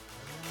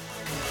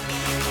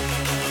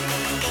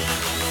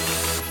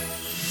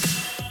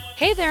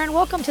Hey there, and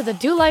welcome to the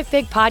Do Life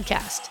Big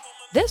podcast.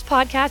 This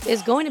podcast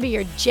is going to be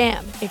your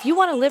jam if you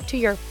want to live to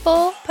your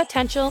full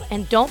potential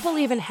and don't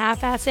believe in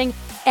half-assing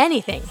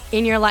anything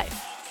in your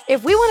life.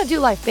 If we want to do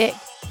life big,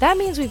 that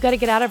means we've got to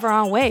get out of our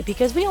own way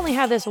because we only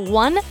have this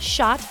one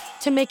shot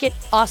to make it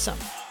awesome.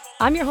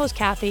 I'm your host,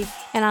 Kathy,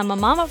 and I'm a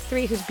mom of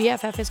three whose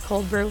BFF is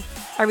cold brew,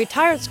 a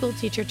retired school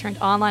teacher turned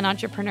online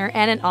entrepreneur,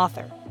 and an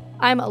author.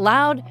 I'm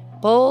loud,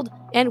 bold,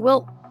 and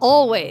will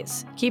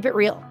always keep it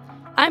real.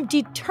 I'm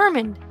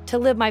determined to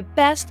live my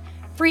best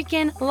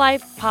freaking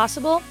life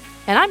possible,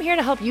 and I'm here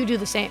to help you do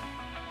the same.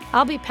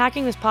 I'll be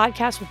packing this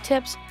podcast with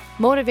tips,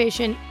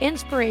 motivation,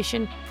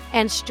 inspiration,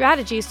 and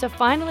strategies to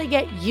finally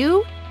get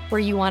you where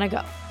you want to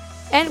go.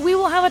 And we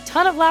will have a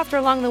ton of laughter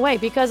along the way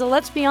because,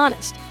 let's be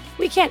honest,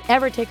 we can't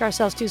ever take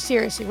ourselves too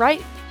seriously,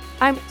 right?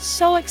 I'm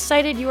so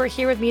excited you are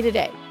here with me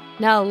today.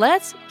 Now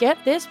let's get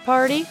this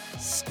party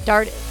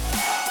started.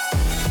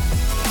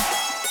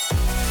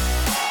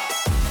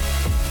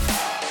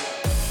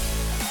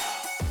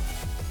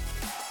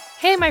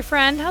 Hey, my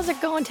friend, how's it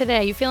going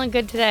today? You feeling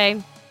good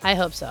today? I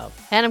hope so.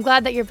 And I'm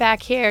glad that you're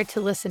back here to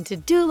listen to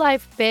Do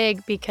Life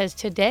Big because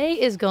today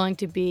is going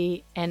to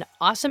be an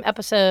awesome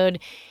episode.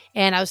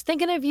 And I was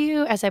thinking of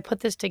you as I put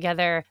this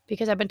together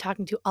because I've been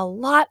talking to a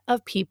lot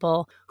of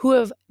people who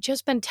have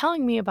just been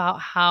telling me about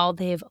how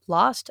they've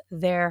lost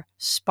their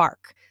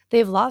spark.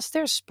 They've lost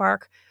their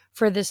spark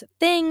for this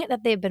thing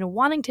that they've been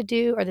wanting to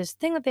do or this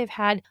thing that they've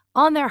had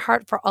on their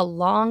heart for a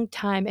long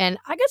time. And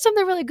I got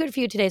something really good for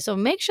you today. So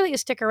make sure that you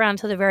stick around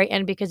to the very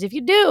end because if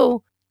you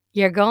do,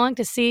 you're going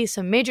to see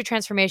some major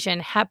transformation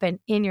happen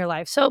in your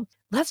life. So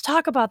let's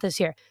talk about this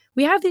here.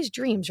 We have these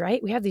dreams,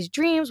 right? We have these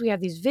dreams, we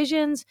have these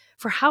visions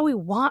for how we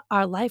want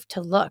our life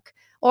to look.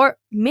 Or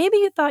maybe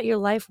you thought your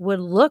life would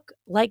look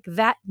like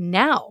that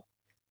now,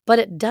 but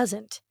it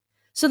doesn't.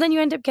 So then you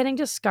end up getting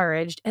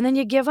discouraged and then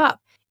you give up.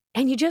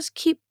 And you just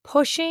keep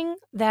pushing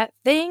that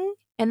thing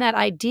and that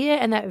idea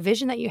and that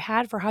vision that you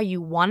had for how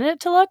you wanted it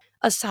to look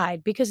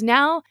aside because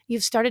now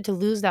you've started to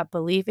lose that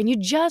belief and you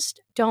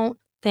just don't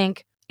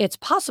think it's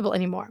possible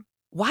anymore.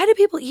 Why do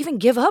people even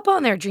give up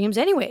on their dreams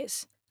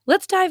anyways?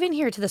 Let's dive in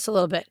here to this a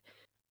little bit.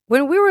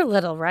 When we were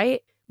little, right,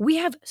 we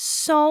have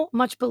so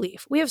much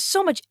belief. We have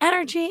so much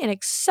energy and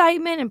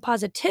excitement and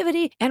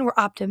positivity, and we're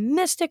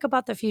optimistic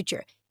about the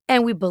future.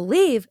 And we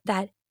believe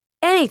that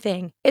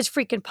anything is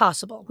freaking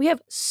possible. We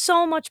have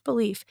so much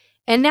belief.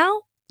 And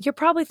now you're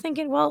probably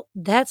thinking, well,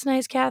 that's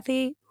nice,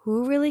 Kathy.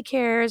 Who really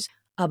cares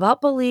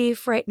about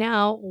belief right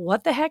now?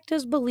 What the heck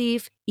does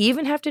belief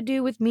even have to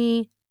do with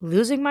me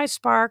losing my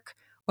spark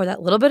or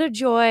that little bit of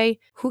joy?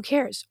 Who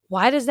cares?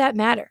 Why does that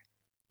matter?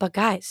 But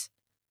guys,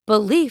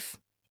 belief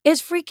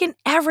is freaking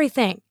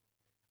everything.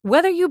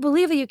 Whether you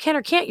believe that you can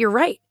or can't, you're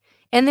right.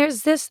 And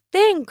there's this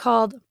thing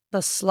called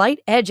the slight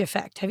edge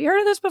effect. Have you heard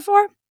of this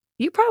before?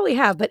 You probably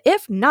have, but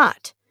if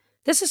not,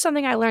 this is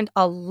something I learned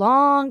a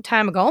long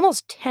time ago,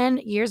 almost 10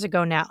 years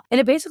ago now. And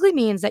it basically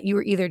means that you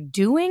are either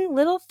doing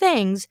little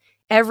things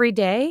every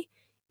day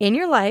in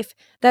your life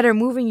that are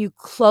moving you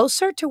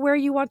closer to where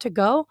you want to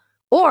go,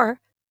 or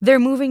they're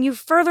moving you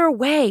further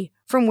away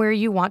from where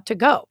you want to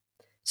go.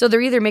 So they're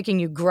either making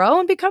you grow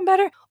and become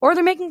better, or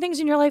they're making things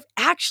in your life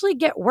actually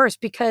get worse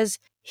because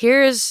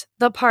here's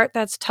the part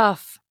that's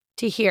tough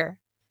to hear.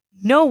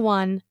 No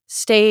one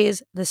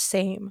stays the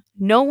same.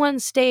 No one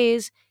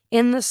stays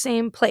in the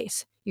same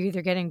place. You're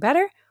either getting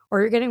better or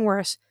you're getting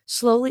worse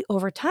slowly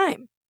over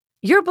time.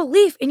 Your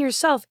belief in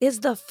yourself is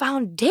the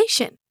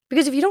foundation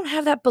because if you don't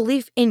have that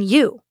belief in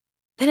you,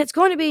 then it's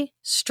going to be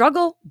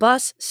struggle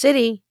bus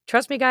city.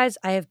 Trust me, guys,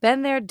 I have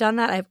been there, done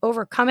that. I've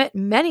overcome it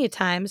many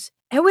times,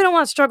 and we don't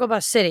want struggle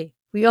bus city.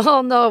 We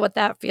all know what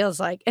that feels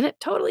like, and it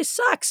totally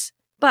sucks.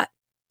 But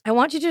I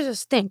want you to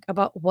just think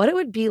about what it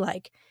would be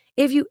like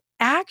if you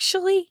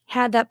actually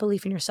had that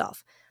belief in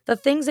yourself, the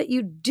things that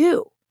you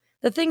do,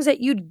 the things that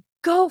you'd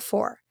go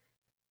for,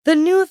 the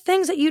new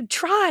things that you'd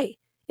try.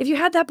 If you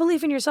had that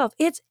belief in yourself,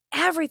 it's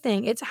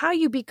everything. It's how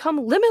you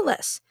become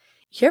limitless.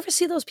 You ever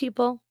see those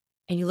people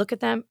and you look at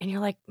them and you're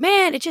like,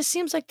 man, it just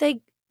seems like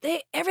they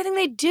everything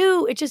they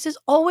do, it just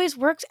always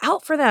works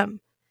out for them.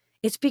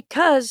 It's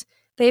because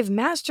they've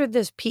mastered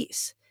this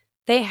piece.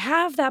 They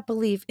have that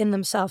belief in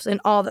themselves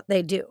and all that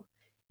they do.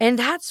 And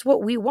that's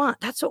what we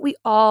want. That's what we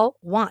all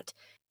want.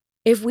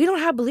 If we don't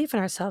have belief in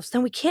ourselves,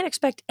 then we can't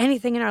expect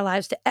anything in our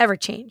lives to ever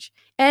change.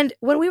 And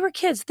when we were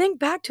kids, think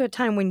back to a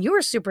time when you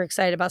were super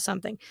excited about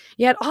something.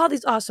 You had all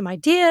these awesome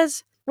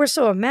ideas. We're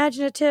so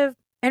imaginative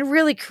and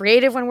really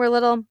creative when we're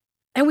little.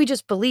 And we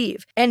just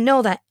believe and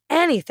know that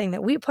anything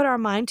that we put our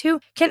mind to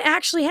can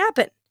actually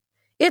happen.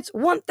 It's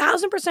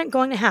 1000%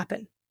 going to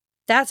happen.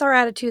 That's our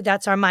attitude.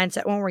 That's our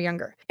mindset when we're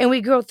younger. And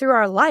we go through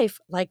our life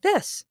like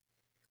this.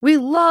 We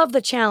love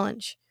the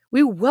challenge.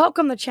 We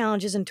welcome the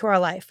challenges into our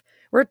life.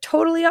 We're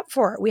totally up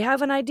for it. We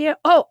have an idea.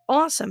 Oh,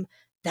 awesome.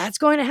 That's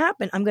going to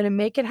happen. I'm going to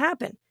make it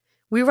happen.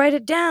 We write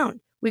it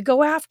down. We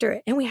go after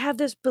it. And we have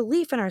this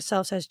belief in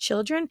ourselves as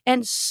children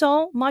and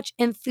so much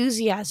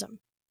enthusiasm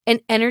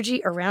and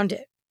energy around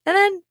it. And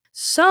then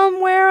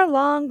somewhere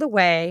along the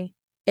way,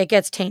 it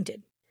gets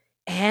tainted.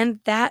 and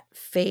that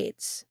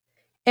fades.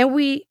 And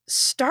we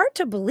start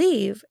to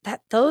believe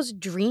that those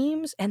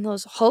dreams and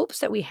those hopes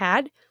that we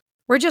had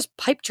were just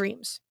pipe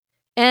dreams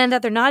and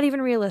that they're not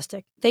even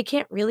realistic. They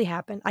can't really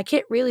happen. I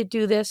can't really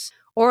do this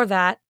or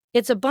that.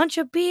 It's a bunch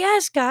of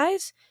BS,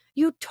 guys.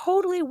 You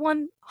totally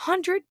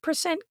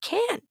 100%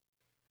 can.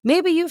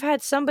 Maybe you've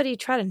had somebody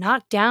try to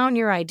knock down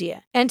your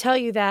idea and tell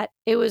you that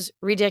it was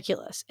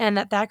ridiculous and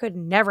that could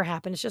never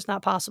happen. It's just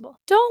not possible.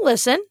 Don't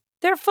listen.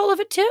 They're full of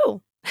it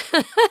too.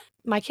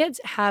 My kids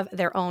have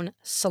their own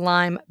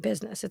slime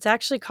business. It's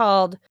actually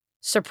called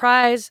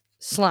Surprise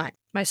Slime.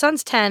 My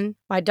son's 10,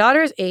 my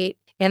daughter is 8,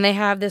 and they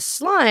have this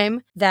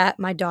slime that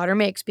my daughter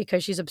makes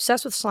because she's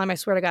obsessed with slime. I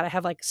swear to God, I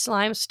have like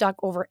slime stuck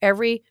over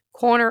every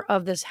corner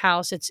of this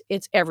house.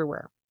 It's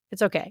everywhere.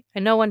 It's okay. I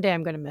know one day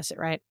I'm going to miss it,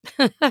 right?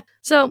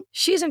 So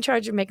she's in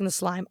charge of making the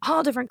slime,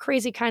 all different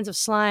crazy kinds of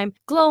slime,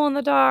 glow in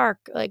the dark,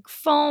 like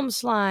foam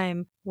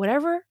slime,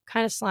 whatever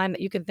kind of slime that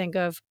you can think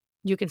of,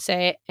 you can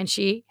say it, and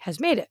she has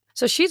made it.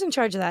 So she's in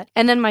charge of that.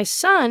 And then my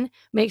son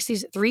makes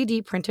these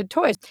 3D printed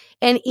toys,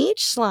 and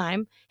each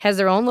slime has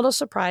their own little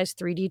surprise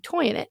 3D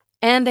toy in it.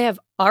 And they have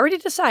already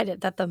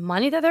decided that the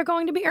money that they're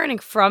going to be earning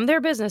from their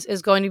business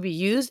is going to be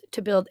used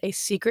to build a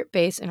secret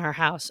base in our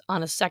house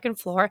on a second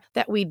floor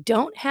that we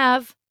don't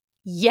have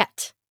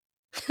yet.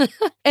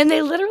 And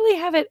they literally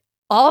have it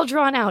all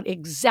drawn out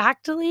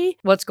exactly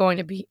what's going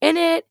to be in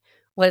it,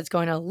 what it's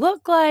going to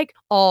look like,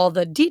 all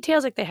the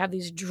details. Like they have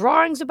these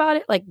drawings about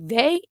it. Like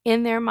they,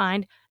 in their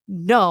mind,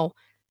 know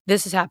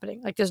this is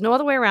happening. Like there's no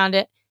other way around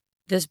it.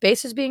 This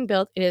base is being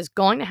built. It is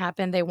going to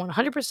happen. They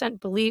 100%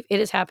 believe it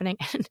is happening.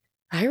 And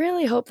I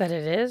really hope that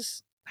it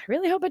is. I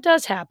really hope it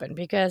does happen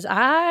because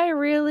I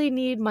really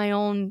need my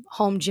own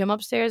home gym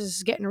upstairs. This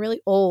is getting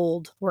really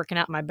old working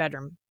out in my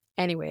bedroom.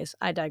 Anyways,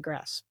 I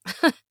digress.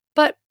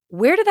 But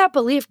where did that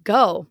belief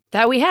go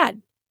that we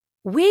had?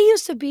 We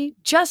used to be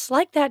just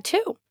like that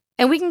too.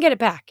 And we can get it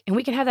back and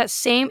we can have that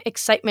same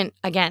excitement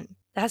again.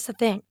 That's the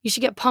thing. You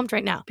should get pumped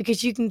right now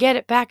because you can get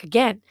it back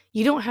again.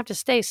 You don't have to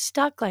stay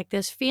stuck like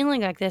this,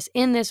 feeling like this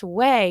in this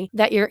way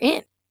that you're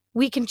in.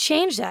 We can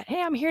change that.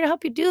 Hey, I'm here to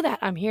help you do that.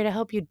 I'm here to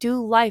help you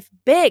do life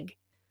big.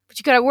 But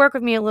you got to work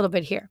with me a little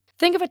bit here.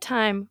 Think of a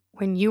time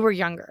when you were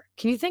younger.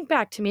 Can you think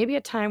back to maybe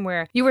a time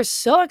where you were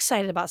so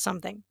excited about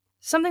something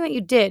that you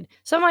did,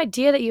 some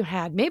idea that you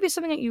had, maybe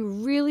something that you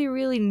really,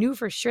 really knew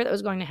for sure that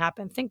was going to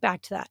happen? Think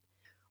back to that.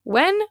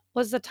 When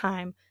was the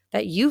time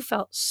that you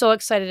felt so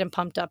excited and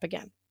pumped up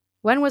again?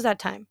 When was that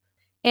time?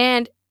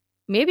 And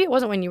maybe it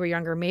wasn't when you were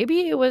younger.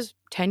 Maybe it was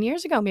 10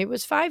 years ago. Maybe it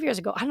was 5 years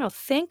ago. I don't know.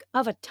 Think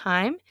of a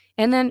time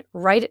and then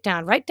write it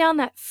down. Write down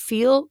that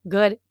feel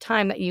good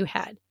time that you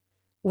had.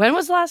 When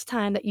was the last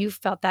time that you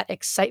felt that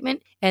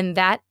excitement and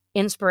that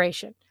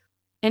inspiration?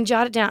 And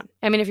jot it down.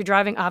 I mean, if you're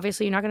driving,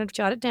 obviously you're not going to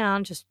jot it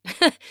down. Just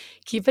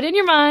keep it in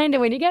your mind.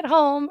 And when you get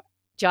home,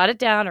 jot it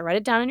down or write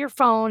it down on your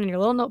phone and your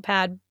little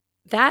notepad.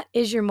 That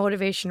is your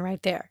motivation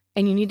right there.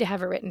 And you need to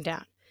have it written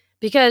down.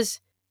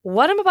 Because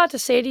what I'm about to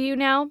say to you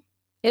now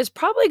is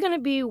probably going to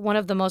be one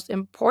of the most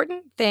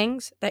important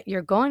things that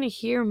you're going to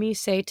hear me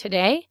say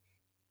today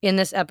in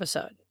this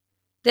episode.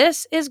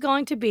 This is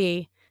going to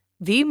be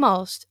the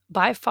most,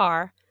 by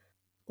far,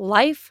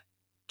 life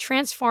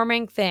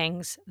transforming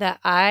things that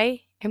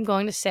I am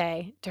going to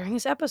say during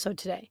this episode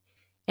today.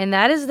 And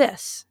that is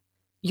this.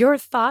 Your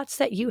thoughts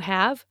that you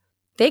have,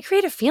 they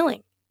create a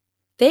feeling.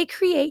 They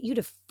create you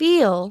to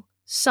feel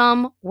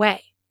some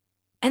way.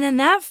 And then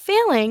that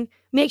feeling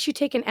makes you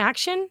take an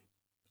action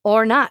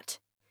or not.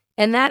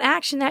 And that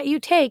action that you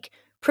take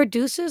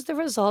produces the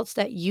results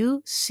that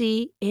you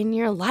see in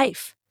your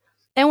life.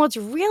 And what's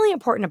really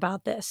important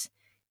about this,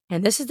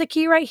 and this is the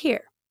key right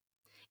here,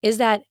 is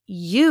that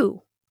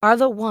you are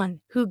the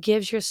one who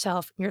gives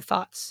yourself your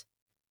thoughts.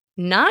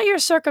 Not your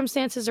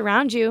circumstances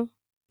around you,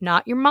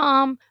 not your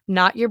mom,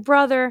 not your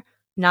brother,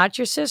 not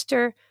your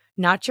sister,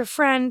 not your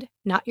friend,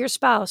 not your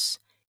spouse.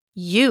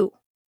 You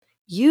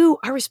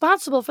are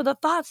responsible for the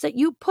thoughts that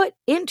you put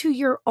into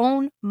your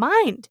own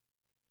mind.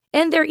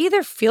 And they're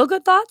either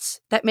feel-good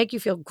thoughts that make you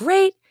feel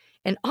great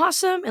and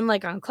awesome and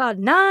like on cloud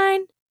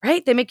 9,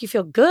 right? They make you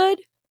feel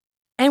good.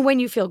 And when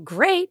you feel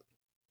great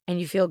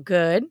and you feel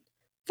good,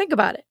 think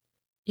about it.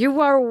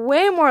 You are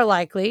way more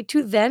likely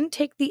to then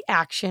take the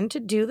action to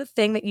do the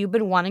thing that you've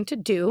been wanting to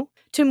do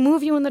to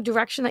move you in the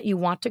direction that you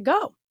want to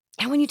go.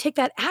 And when you take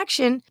that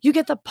action, you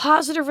get the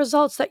positive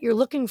results that you're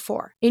looking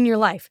for in your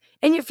life.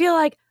 And you feel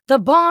like the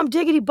bomb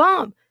diggity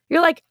bomb.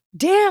 You're like,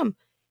 damn,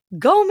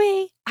 go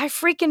me. I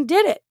freaking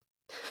did it,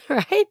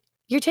 right?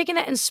 You're taking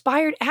that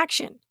inspired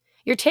action.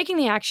 You're taking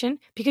the action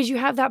because you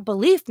have that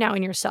belief now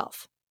in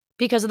yourself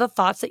because of the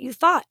thoughts that you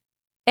thought.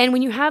 And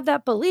when you have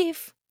that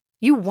belief,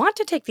 you want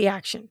to take the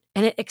action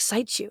and it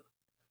excites you.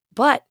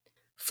 But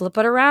flip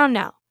it around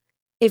now.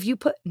 If you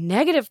put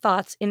negative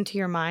thoughts into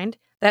your mind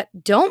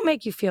that don't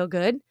make you feel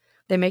good,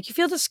 they make you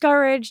feel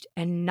discouraged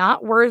and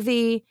not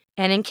worthy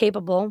and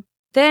incapable,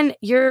 then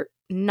you're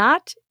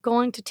not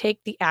going to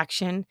take the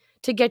action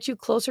to get you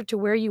closer to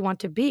where you want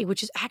to be,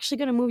 which is actually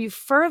going to move you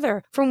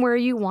further from where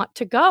you want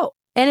to go.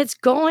 And it's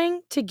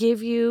going to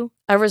give you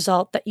a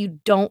result that you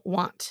don't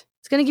want.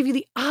 It's going to give you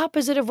the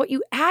opposite of what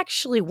you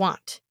actually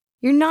want.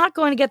 You're not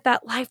going to get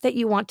that life that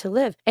you want to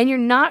live, and you're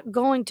not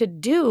going to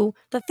do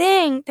the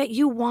thing that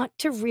you want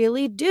to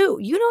really do.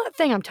 You know that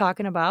thing I'm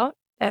talking about,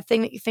 that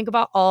thing that you think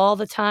about all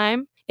the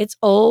time. It's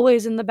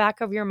always in the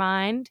back of your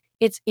mind.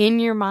 It's in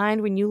your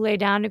mind when you lay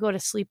down to go to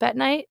sleep at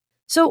night.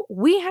 So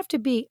we have to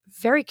be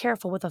very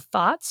careful with the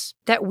thoughts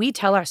that we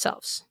tell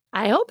ourselves.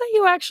 I hope that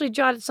you actually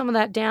jotted some of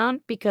that down,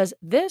 because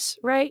this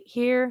right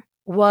here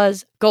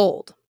was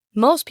gold.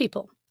 Most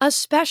people,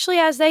 especially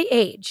as they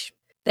age,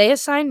 they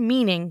assign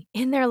meaning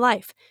in their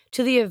life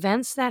to the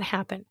events that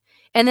happen.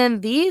 And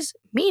then these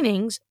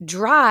meanings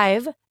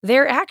drive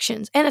their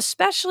actions, and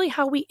especially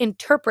how we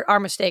interpret our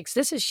mistakes.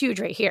 This is huge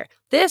right here.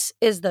 This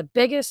is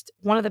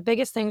one of the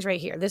biggest things right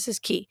here. This is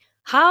key.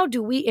 How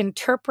do we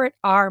interpret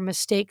our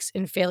mistakes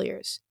and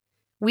failures?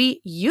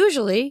 We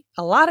usually,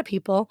 a lot of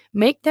people,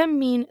 make them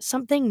mean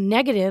something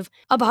negative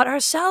about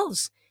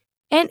ourselves.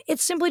 And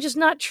it's simply just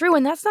not true.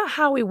 And that's not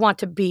how we want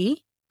to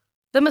be.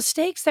 The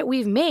mistakes that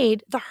we've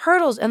made, the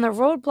hurdles and the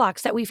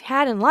roadblocks that we've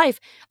had in life,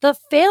 the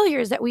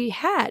failures that we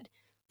had,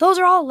 those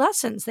are all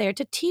lessons there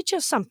to teach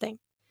us something.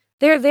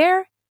 They're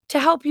there to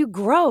help you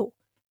grow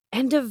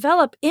and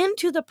develop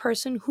into the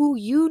person who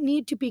you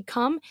need to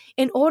become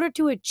in order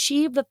to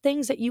achieve the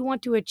things that you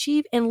want to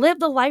achieve and live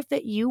the life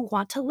that you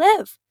want to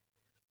live.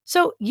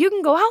 So you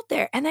can go out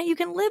there and then you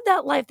can live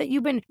that life that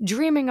you've been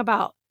dreaming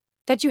about,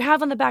 that you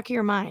have on the back of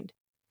your mind.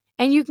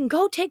 And you can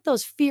go take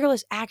those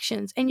fearless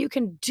actions and you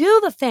can do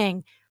the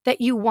thing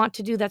that you want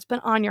to do that's been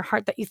on your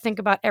heart that you think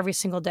about every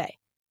single day.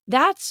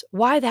 That's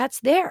why that's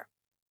there.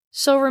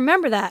 So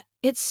remember that.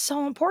 It's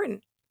so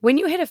important. When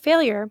you hit a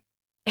failure,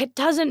 it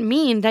doesn't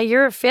mean that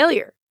you're a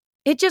failure.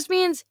 It just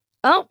means,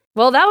 oh,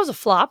 well, that was a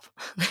flop.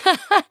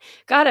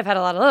 God, I've had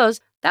a lot of those.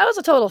 That was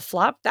a total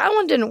flop. That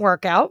one didn't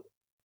work out.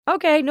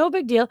 Okay, no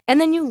big deal.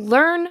 And then you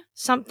learn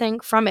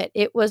something from it.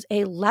 It was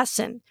a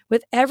lesson.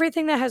 With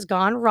everything that has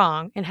gone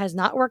wrong and has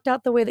not worked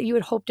out the way that you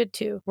had hoped it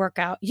to work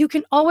out, you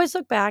can always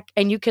look back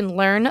and you can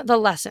learn the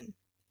lesson.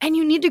 And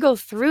you need to go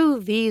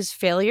through these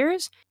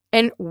failures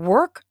and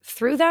work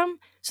through them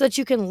so that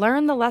you can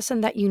learn the lesson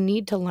that you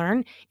need to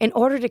learn in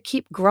order to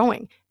keep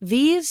growing.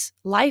 These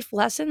life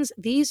lessons,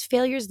 these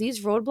failures,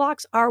 these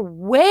roadblocks are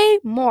way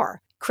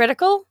more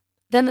critical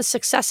than the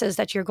successes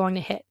that you're going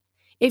to hit.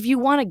 If you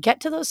want to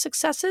get to those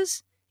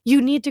successes,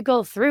 you need to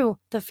go through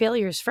the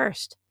failures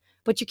first.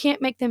 But you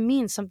can't make them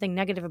mean something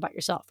negative about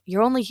yourself.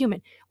 You're only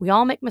human. We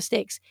all make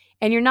mistakes.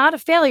 And you're not a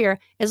failure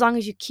as long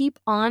as you keep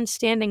on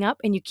standing up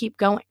and you keep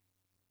going.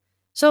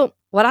 So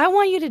what I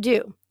want you to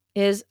do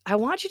is I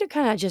want you to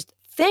kind of just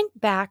think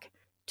back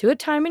to a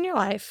time in your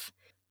life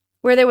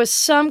where there was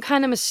some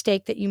kind of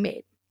mistake that you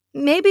made.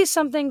 Maybe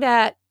something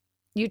that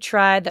you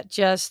tried that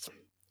just,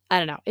 I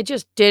don't know, it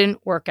just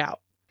didn't work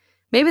out.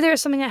 Maybe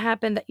there's something that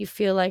happened that you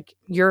feel like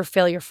you're a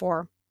failure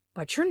for,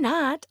 but you're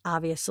not,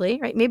 obviously,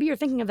 right? Maybe you're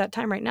thinking of that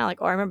time right now,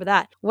 like, oh, I remember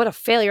that. What a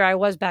failure I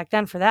was back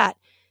then for that.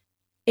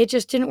 It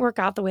just didn't work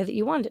out the way that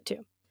you wanted it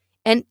to.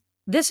 And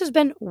this has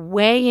been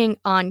weighing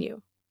on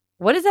you.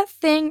 What is that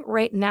thing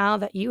right now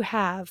that you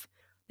have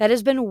that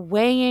has been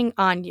weighing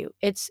on you?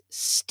 It's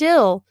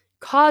still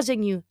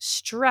causing you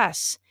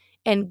stress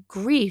and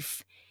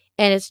grief,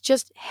 and it's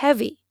just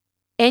heavy.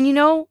 And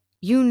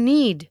you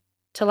need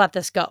to let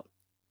this go.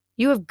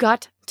 You have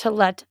got to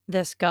let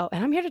this go.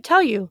 And I'm here to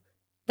tell you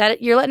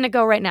that you're letting it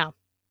go right now.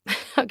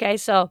 Okay,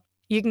 so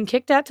you can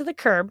kick that to the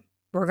curb.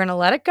 We're going to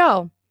let it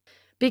go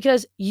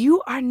because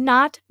you are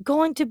not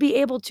going to be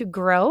able to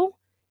grow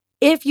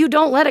if you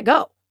don't let it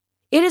go.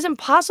 It is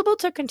impossible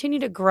to continue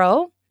to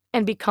grow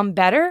and become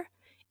better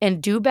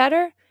and do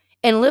better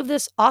and live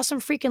this awesome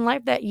freaking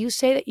life that you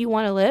say that you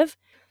want to live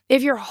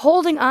if you're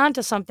holding on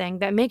to something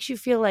that makes you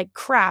feel like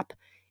crap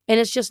and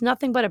it's just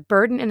nothing but a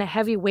burden and a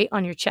heavy weight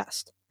on your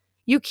chest.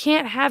 You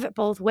can't have it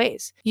both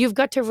ways. You've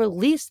got to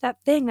release that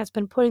thing that's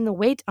been putting the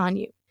weight on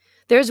you.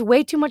 There's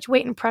way too much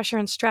weight and pressure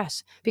and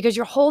stress because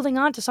you're holding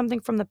on to something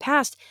from the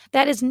past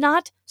that is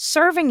not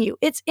serving you.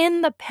 It's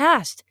in the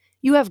past.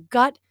 You have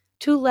got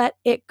to let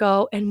it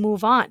go and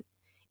move on.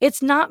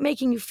 It's not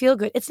making you feel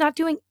good. It's not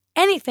doing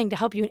anything to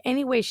help you in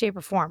any way, shape,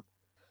 or form.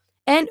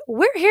 And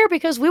we're here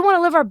because we want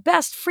to live our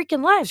best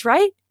freaking lives,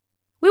 right?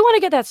 We want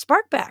to get that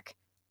spark back.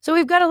 So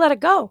we've got to let it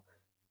go.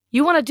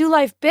 You want to do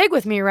life big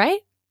with me,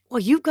 right? Well,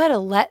 you've got to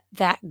let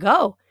that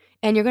go.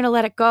 And you're going to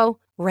let it go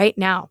right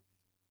now.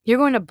 You're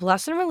going to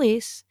bless and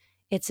release.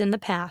 It's in the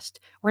past.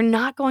 We're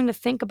not going to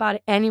think about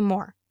it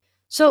anymore.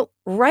 So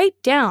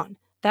write down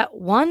that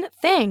one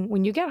thing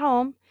when you get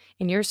home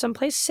and you're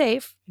someplace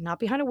safe, not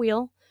behind a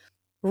wheel.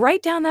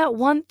 Write down that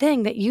one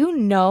thing that you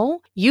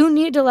know you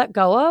need to let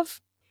go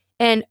of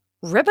and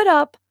rip it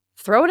up,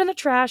 throw it in the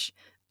trash,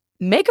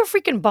 make a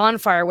freaking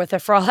bonfire with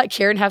it for all I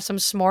care and have some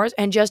s'mores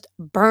and just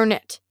burn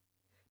it.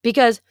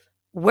 Because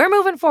we're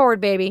moving forward,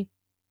 baby.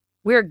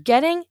 We're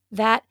getting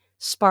that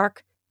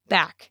spark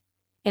back.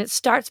 And it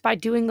starts by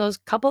doing those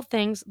couple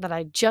things that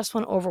I just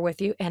went over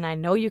with you, and I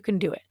know you can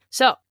do it.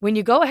 So when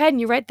you go ahead and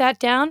you write that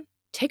down,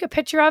 take a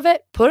picture of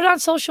it, put it on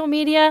social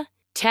media,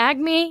 tag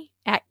me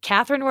at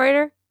Katherine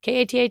Reuter,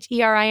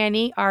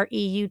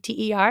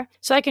 KatherineReuter,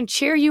 so I can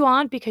cheer you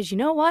on, because you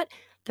know what?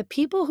 The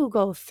people who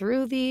go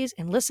through these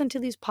and listen to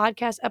these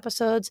podcast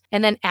episodes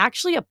and then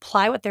actually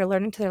apply what they're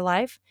learning to their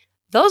life,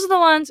 those are the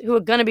ones who are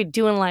going to be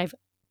doing life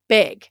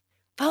big.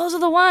 Those are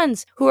the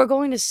ones who are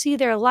going to see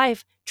their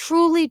life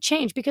truly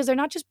change, because they're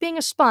not just being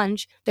a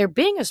sponge, they're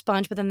being a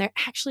sponge, but then they're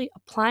actually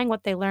applying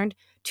what they learned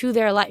to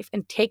their life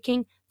and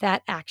taking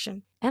that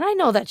action. And I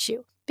know that's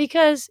you,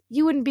 because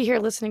you wouldn't be here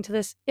listening to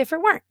this if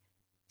it weren't.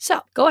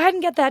 So go ahead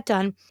and get that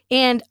done.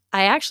 And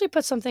I actually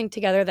put something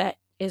together that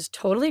is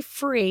totally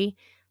free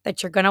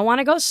that you're going to want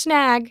to go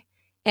snag.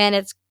 And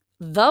it's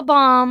the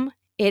bomb.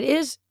 It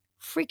is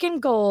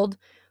freaking gold.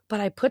 But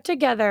I put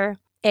together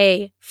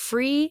a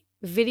free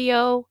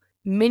video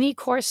mini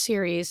course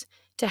series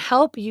to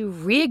help you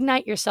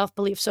reignite your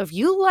self-belief. So if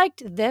you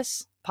liked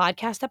this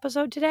podcast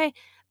episode today,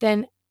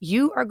 then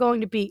you are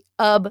going to be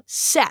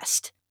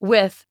obsessed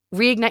with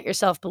Reignite Your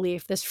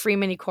Self-Belief, this free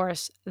mini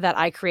course that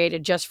I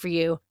created just for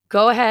you.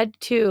 Go ahead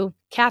to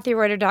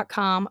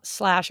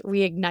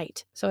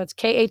KathyReuter.com/reignite. So it's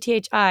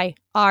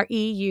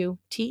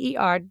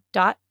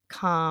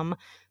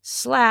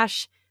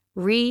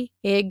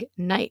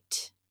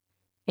KathyReuter.com/reignite.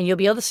 And you'll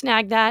be able to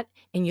snag that,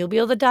 and you'll be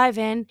able to dive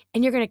in,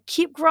 and you're going to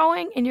keep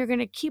growing, and you're going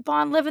to keep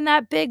on living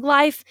that big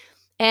life.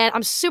 And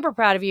I'm super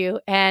proud of you,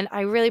 and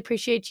I really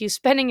appreciate you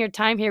spending your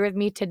time here with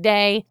me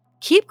today.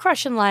 Keep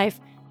crushing life.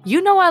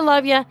 You know I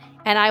love you,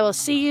 and I will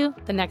see you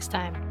the next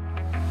time.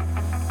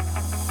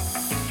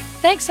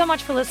 Thanks so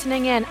much for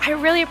listening in. I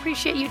really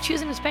appreciate you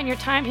choosing to spend your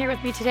time here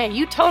with me today.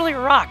 You totally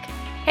rock.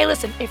 Hey,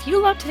 listen, if you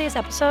loved today's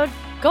episode,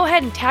 go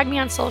ahead and tag me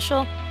on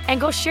social and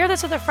go share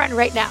this with a friend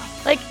right now.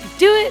 Like,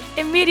 do it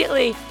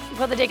immediately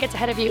before the day gets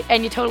ahead of you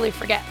and you totally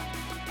forget.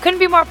 Couldn't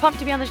be more pumped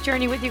to be on this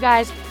journey with you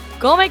guys.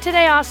 Go make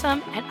today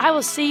awesome, and I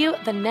will see you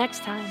the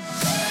next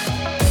time.